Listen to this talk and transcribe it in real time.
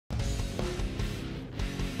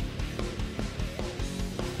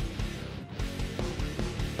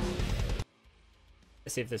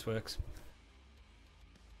Let's see if this works.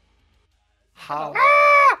 How?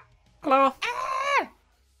 Hello.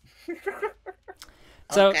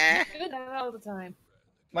 So, Okay. Do that all the time.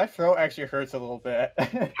 My throat actually hurts a little bit.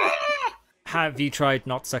 have you tried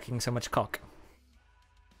not sucking so much cock?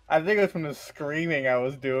 I think it was from the screaming I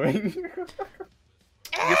was doing.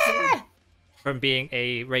 From being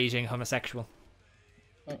a raging homosexual.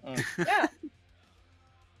 Yeah.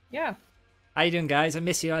 Yeah. How you doing, guys? I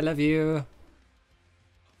miss you. I love you.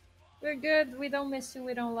 We're good. We don't miss you.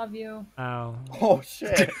 We don't love you. Oh. Oh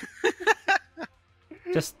shit.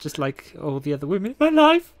 Just like all the other women in my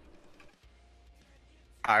life.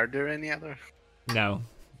 Are there any other? No.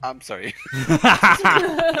 I'm sorry.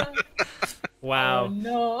 Wow. Oh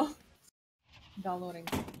no. Downloading.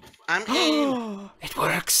 I'm in. It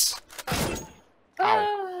works.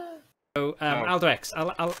 Ah. So, Aldox,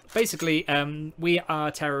 I'll basically, we are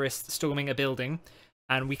terrorists storming a building,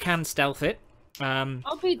 and we can stealth it.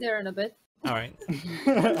 I'll be there in a bit. All right.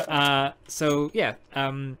 So yeah,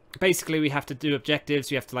 basically we have to do objectives.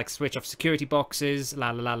 We have to like switch off security boxes. La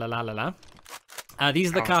la la la la la la. These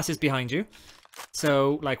are the classes behind you.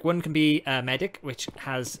 So like one can be a medic, which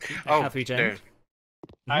has health regen. There.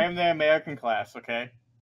 I am the American class, okay?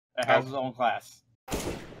 It has its own class.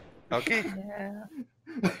 Okay.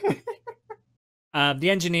 Yeah. The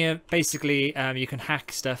engineer, basically, you can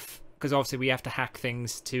hack stuff. Because obviously we have to hack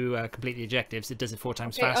things to complete the objectives. It does it 4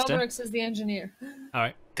 times faster. Elrix is the engineer. All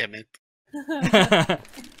Damn it. right.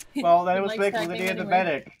 Well, then it was Likes like hacking Lydia the anyway.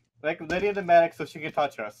 medic. Like Lydia the medic so she can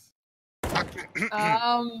touch us.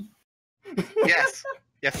 Yes.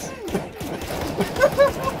 Yes.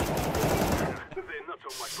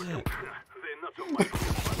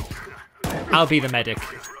 I'll be the medic.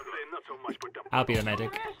 I'll be the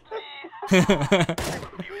medic.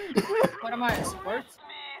 What am I, a support?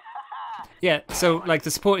 Yeah, so like the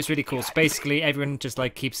support is really cool. So basically everyone just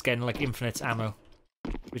like keeps getting like infinite ammo,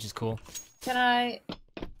 which is cool. Can I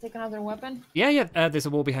take another weapon? Yeah, there's a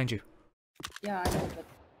wall behind you. Yeah, I know, but...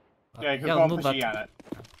 Yeah, you can Yeah, go move pushy that. on it.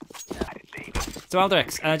 So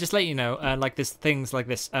Aldox, just let you know, like there's things like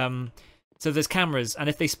this. So there's cameras, and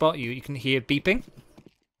if they spot you, you can hear beeping.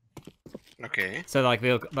 Okay. So like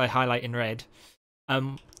they highlight in red.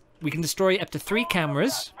 We can destroy up to 3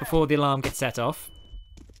 cameras before the alarm gets set off.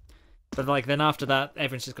 But like then after that,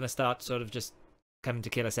 everyone's just gonna start sort of just coming to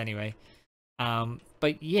kill us anyway.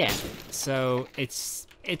 But yeah, so it's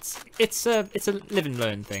a live and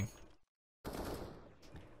learn thing.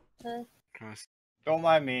 Don't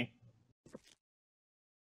mind me.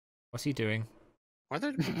 What's he doing? What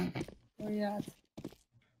are... Where you at?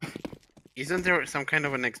 Isn't there some kind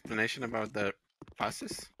of an explanation about the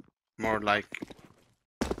classes? More like...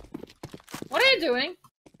 What are you doing?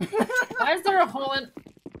 Why is there a hole in...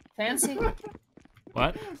 Fancy?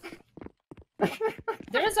 What?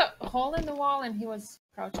 There's a hole in the wall and he was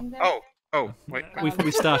crouching there? Oh, wait.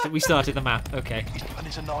 We started the map. Okay.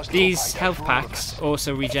 These health packs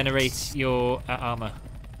also regenerate your armor.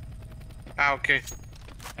 Ah, okay.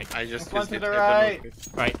 I just One used to it the as a right. notice.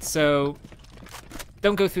 Right. So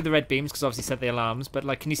don't go through the red beams because obviously set the alarms. But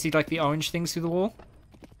like, can you see like the orange things through the wall?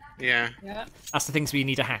 Yeah. Yeah. That's the things we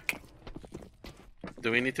need to hack.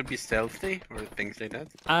 Do we need to be stealthy or things like that?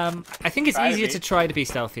 I think it's Try to easier be. to try to be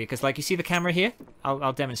stealthy because like you see the camera here.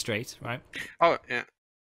 I'll demonstrate, right? Oh, yeah.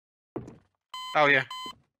 Oh, yeah.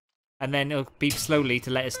 And then it'll beep slowly to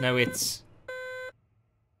let us know it's,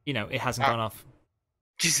 you know, it hasn't gone off.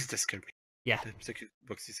 Jesus, that scared me. Yeah. The security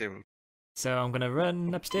box disabled. So I'm gonna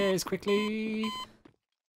run upstairs quickly.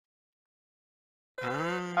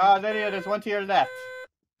 Lydia, there's one to your left.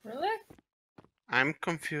 Really? I'm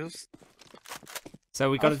confused. So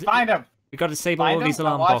we Let's gotta find him. we gotta disable Find all him, these but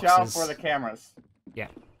alarm watch boxes. out for the cameras. Yeah.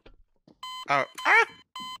 Oh, ah!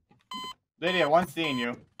 Lydia, one's seeing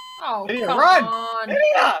you. Oh, Lydia, come run! on.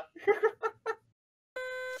 Lydia! Too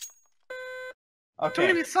Okay,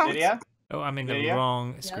 many sounds. Lydia, Oh, I'm in the Lydia?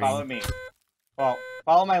 wrong Yes. screen. follow me. Well,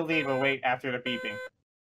 follow my lead, but wait after the beeping.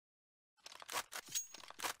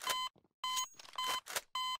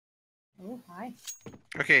 Oh, hi.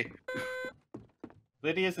 Okay.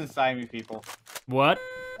 Lydia's inside me, people. What?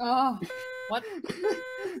 Oh, what?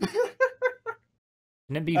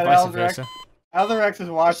 Can it be And vice Aldrich. versa? Elder X is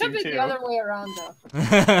It watching should be too. the other way around, though.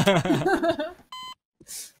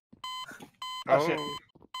 Oh, shit.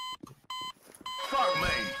 Fuck me.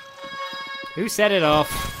 Who set it off?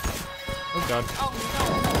 Oh god. Oh,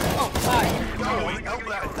 no. Oh, hi. Going, help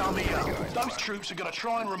that dummy up. Those troops are gonna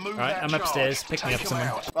try and remove Right, that I'm charge. upstairs. Pick me Take up, him someone.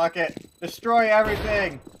 out. Fuck it. Destroy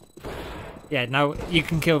everything. Yeah, now you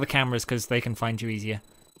can kill the cameras because they can find you easier.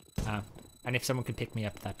 And if someone can pick me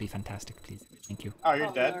up, that'd be fantastic, please. Thank you. Oh,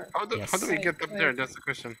 you're dead? How do Yes. we get up there? Wait. That's the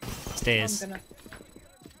question. Stairs.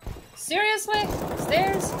 Seriously?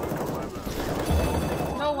 Stairs?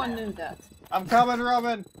 No one knew that. I'm coming,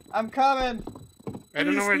 Roman! I'm coming! I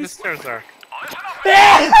don't know where the stairs are.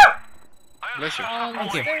 Bless you.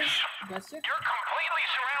 Thank you. Stairs. Bless you. You're completely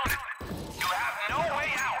surrounded. You have no way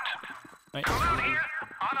out. Right. Come out here,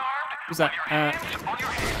 unarmed, Who's that? with your hands on your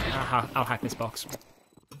head. I'll hack this box.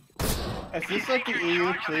 Is this like the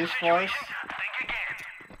EU police force? Think again.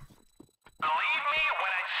 Believe me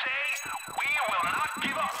when I say we will not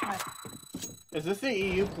give up. Is this the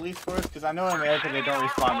EU police force? Because I know in America they don't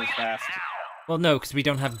respond as fast. Well, no, because we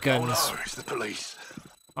don't have guns. Oh, it's the police.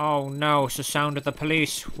 Oh no, it's the sound of the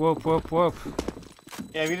police. Whoop, whoop, whoop.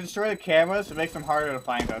 Yeah, if you destroy the cameras, it makes them harder to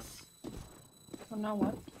find us. Oh, now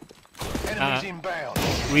what? Enemies inbound.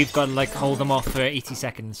 We've got to, like, hold them off for 80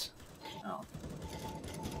 seconds. Oh.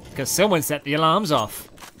 Because someone set the alarms off.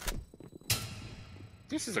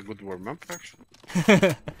 This is a good warm-up,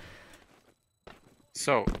 actually.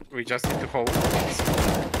 So, we just need to hold.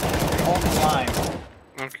 Hold the line.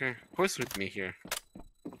 Okay. Who's with me here?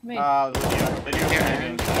 Me. Lydia. Lydia's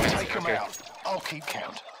Yeah. yeah. Take them Okay. out. I'll keep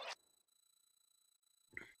count.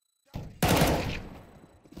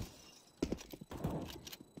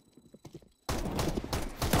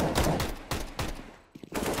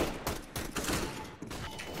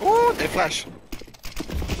 Oh, they flash.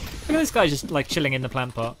 Look at this guy just, like, chilling in the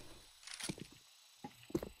plant pot.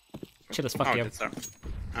 Chill as fuck, Oh, yo. that's our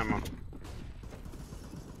ammo.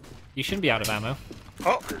 You shouldn't be out of ammo.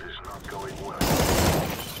 Oh! This is not going well.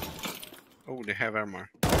 Oh, they have armor.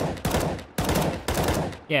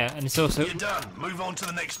 Yeah, and it's also... You're done. Move on to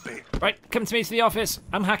the next bit. Right, come to me to the office.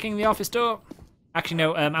 I'm hacking the office door. Actually,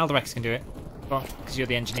 no, Alderex can do it. Well, because you're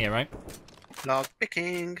the engineer, right? Lock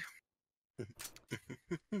picking.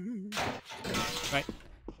 Right.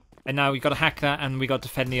 And now we've got to hack that, and we got to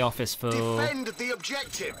defend the office for... Defend the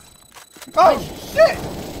objective. Oh, shit!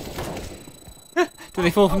 Do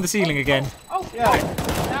they fall from the ceiling again? Oh, Yeah.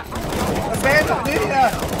 yeah. Abandon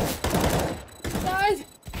Lydia! Died.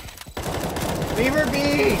 Leave her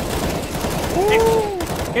be!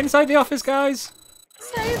 Inside the office, guys!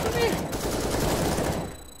 Save me.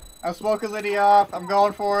 I'm smoking Lydia off. I'm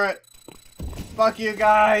going for it. Fuck you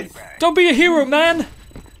guys. Don't be a hero, man!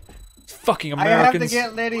 Fucking I have to Americans.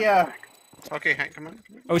 get Lydia. Okay, hey, come on.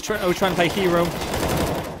 I was trying to play hero.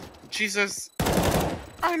 Jesus.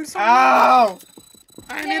 I'm so Ow!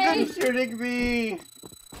 I Yay. need He's shooting me.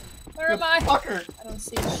 Where am I? Fucker. I don't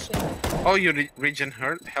see shit. them. Oh, you regen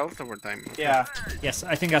health over time. Yeah. Yes,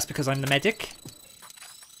 I think that's because I'm the medic.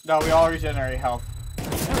 No, we all regenerate health.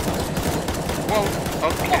 Well,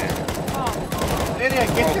 okay. Oh, Lydia,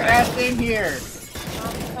 get your ass in here.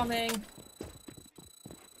 I'm coming.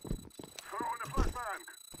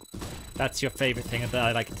 That's your favourite thing that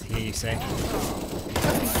I like to hear you say.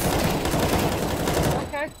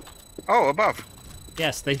 Okay. Oh, above.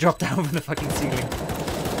 Yes, they drop down from the fucking ceiling.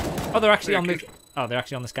 Oh, they're actually on the... Okay. Oh, they're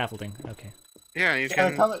actually on the scaffolding. Okay. Yeah, you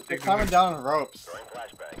Yeah, can. they're take them coming here. down on ropes.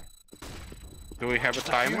 Do we have a A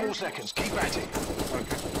few timer? more seconds. Keep at it.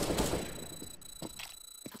 Okay.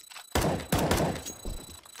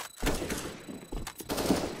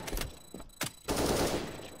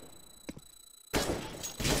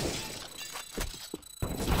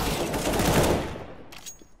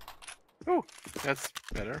 Oh, that's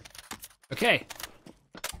better. Okay.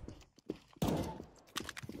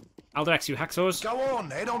 Alderex, you hacksaws. Go on.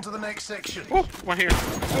 Head on to the next section. Oh, one here.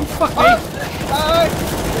 Oh, fuck me!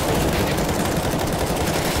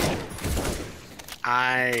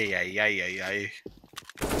 Ay, ay, ay, ay, ay.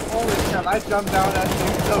 Holy shit, I jumped down that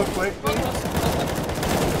thing so quickly.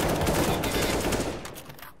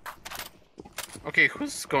 Okay,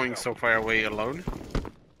 who's going so far away alone?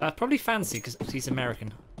 Probably Fancy, because he's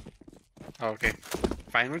American. Oh, okay,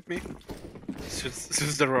 fine with me.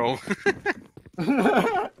 Suits the role.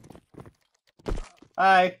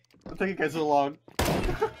 Hi. I'll take you guys along.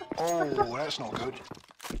 Oh, that's not good.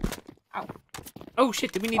 Oh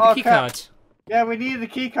shit, did we need Oh, the key crap. card? Yeah, we need the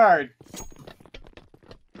key card.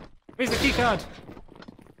 Where's the key card?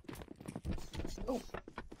 Oh.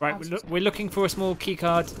 Right, we're looking for a small key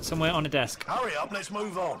card somewhere on a desk. Hurry up. Let's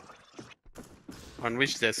move on. On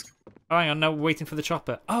which desk? Oh, hang on, now we're waiting for the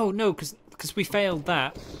chopper. Oh no, because we failed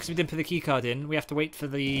that, because we didn't put the key card in, we have to wait for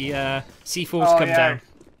the C4 to come down.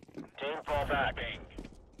 Team fall back.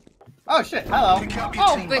 Oh shit, hello. Pick up your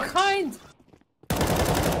Oh, teammates. behind.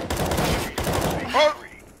 Oh!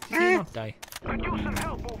 Did he not die?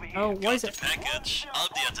 Oh, why is it? Package. I'll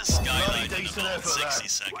be at the skyline in decent about effort, 60 lad.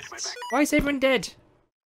 seconds. Why is everyone dead?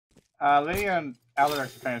 Lydia and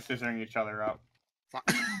Alder's kind of scissoring each other up.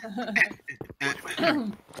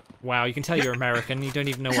 Wow, you can tell you're American. You don't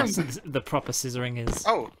even know what the proper scissoring is.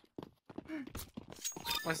 Oh.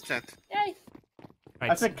 What's that? Yay!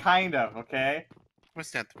 Right, I said kind of, okay?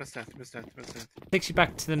 What's that? What's that? What's that? What's that? takes you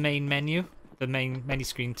back to the main menu, the main menu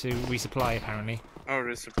screen to resupply, apparently. Oh,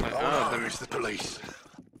 resupply. Oh, there is the police.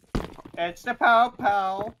 It's the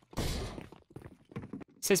pow. It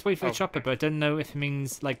says wait for the chopper, but I don't know if it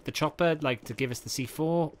means like the chopper, like to give us the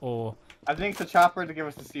C4, or I think the chopper to give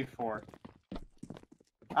us the C4.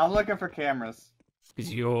 I'm looking for cameras.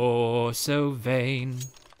 because you're so vain.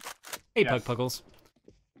 Hey, Yes. Puggles.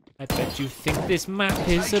 I bet you think this map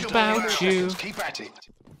is about you. Keep at it.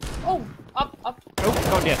 Oh, up. Oh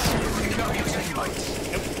God, yes.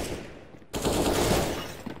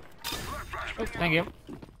 Oh, thank you.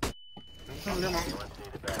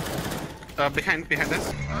 Behind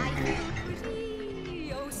us.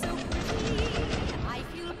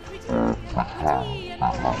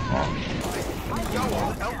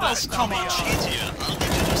 That's come on, idiot. I'll need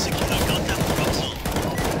you to secure the goddamn throttle.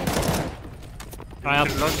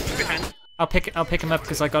 Right, Lost behind. I'll pick him up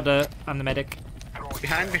because I'm the medic.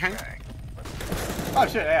 Behind. Oh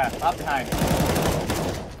shit, yeah, up behind.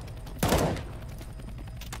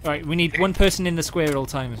 Alright, we need one person in the square at all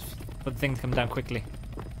times for the thing to come down quickly.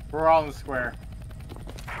 We're all in the square.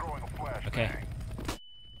 Okay.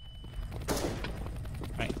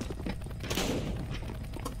 Right.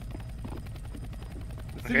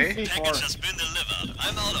 Okay. C4. Package has been delivered.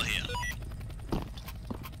 I'm out of here.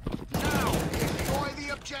 Now, destroy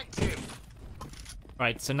the objective.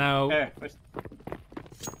 Right, so now Okay,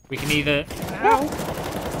 we can either...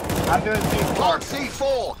 I'm doing Plant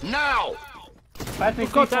C4. C4 now. Planting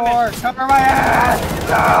God damn C4. Cover my ass!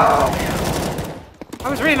 No! I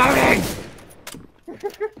was reloading!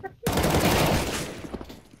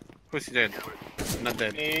 Who's dead? Not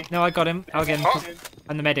dead. Me. No, I got him. I'll get him. Oh.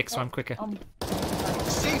 I'm the medic, so I'm quicker.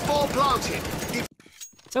 C4 planted.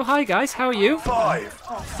 So hi guys, how are you? 5,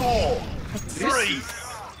 4, 3,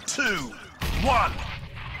 2, 1.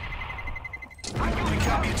 Pick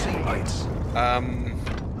up your teammates.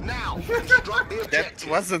 Now, construct the That objective.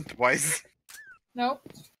 wasn't wise. Nope.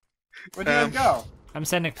 Where'd you guys go? I'm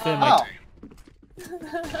sending thermite. Oh,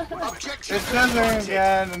 Objective it's scissoring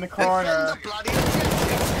again in the Defend corner. the bloody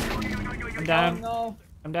objective. I'm Oh down. no.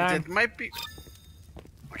 I'm down. That might be.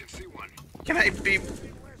 I can see one. Can I be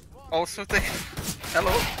also the?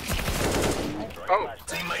 Hello. Oh,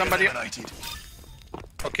 Teammate somebody. eliminated.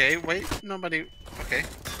 Okay, wait. Nobody. Okay.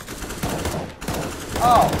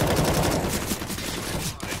 Oh.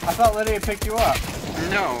 I thought Lydia picked you up.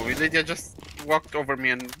 No, Lydia just walked over me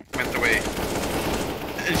and went away.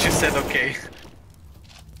 And she said okay.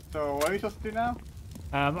 So what are you supposed to do now?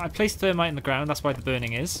 I placed thermite in the ground, that's why the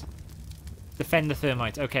burning is. Defend the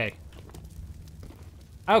thermite, okay.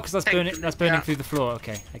 Oh, because that's burning Yeah. through the floor.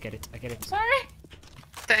 Okay, I get it. Sorry.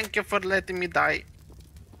 Thank you for letting me die.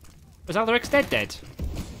 Was Alderix dead?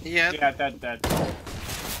 Yeah. Yeah, dead.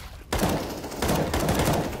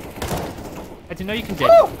 I didn't know you can dead.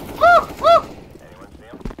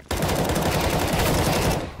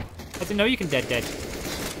 I didn't know you can dead.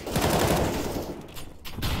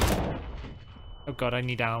 Oh god, I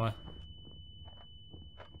need armor.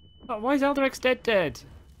 Oh, why is Alderix dead?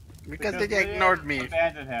 Because Lydia ignored me.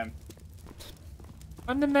 Abandoned him.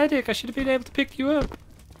 I'm the medic, I should have been able to pick you up.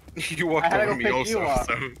 You walked I had to over go me pick also. you up.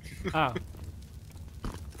 So. Oh.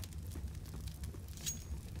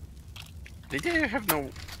 Lydia, you have no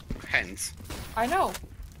hands. I know.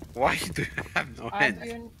 Why do you have no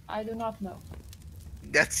hands? I do not know.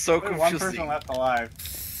 That's so Only one person confusing. left alive.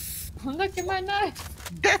 Look at my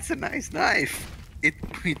knife. That's a nice knife. It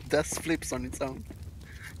does flips on its own.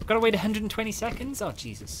 I've got to wait 120 seconds? Oh,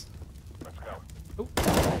 Jesus. Don't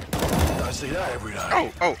see that every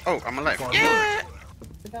day. Oh, I'm alive. Fine. Yeah!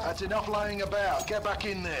 That's enough laying about. Get back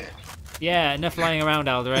in there. Yeah, enough lying around,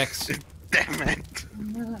 Alderix. Damn it.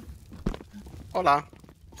 Hola.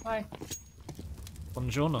 Hi.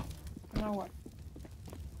 Buongiorno. Now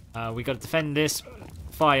what? We got to defend this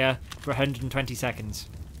fire for 120 seconds.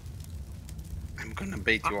 I'm gonna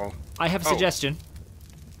bait you all. I have a Oh. suggestion.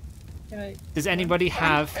 Can I? Does anybody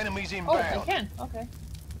have Enemies Oh, inbound. I can. Okay.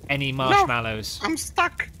 any marshmallows? I'm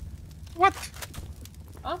stuck. What?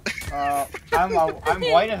 I'm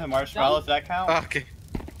white as a marshmallow. Does that count? Okay.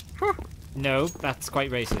 No, that's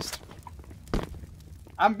quite racist.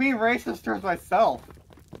 I'm being racist towards myself.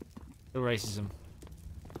 No racism.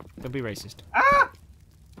 Don't be racist. Ah!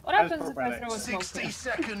 What That is happens if I prophetic. throw a smoke 60 grenade?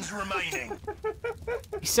 seconds remaining.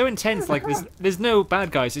 He's so intense, like there's no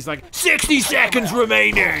bad guys. He's like 60 seconds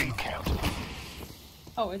remaining. Count.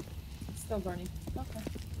 Oh, it's still burning.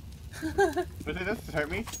 Okay. But did this hurt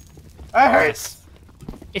me? I hurt! Yes.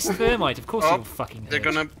 It's thermite, of course Oh, you'll fucking They're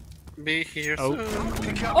hurt. gonna be here Oh. soon.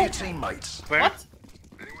 Pick up Oh. your teammates. Where? What?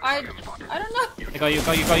 I don't know. I got you,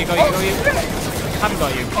 got you, got you, got you, got you. Haven't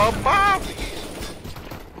got you. Oh, Bob!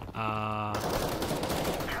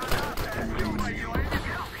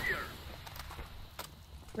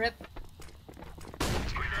 Rip.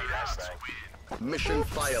 Mission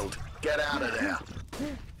failed. Get out of there.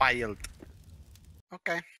 Failed.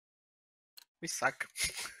 Okay. We suck.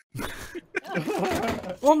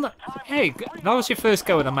 Well, no, hey, that was your first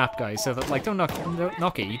go at the map, guys. So that, like, don't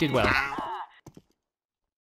knock it. You did well.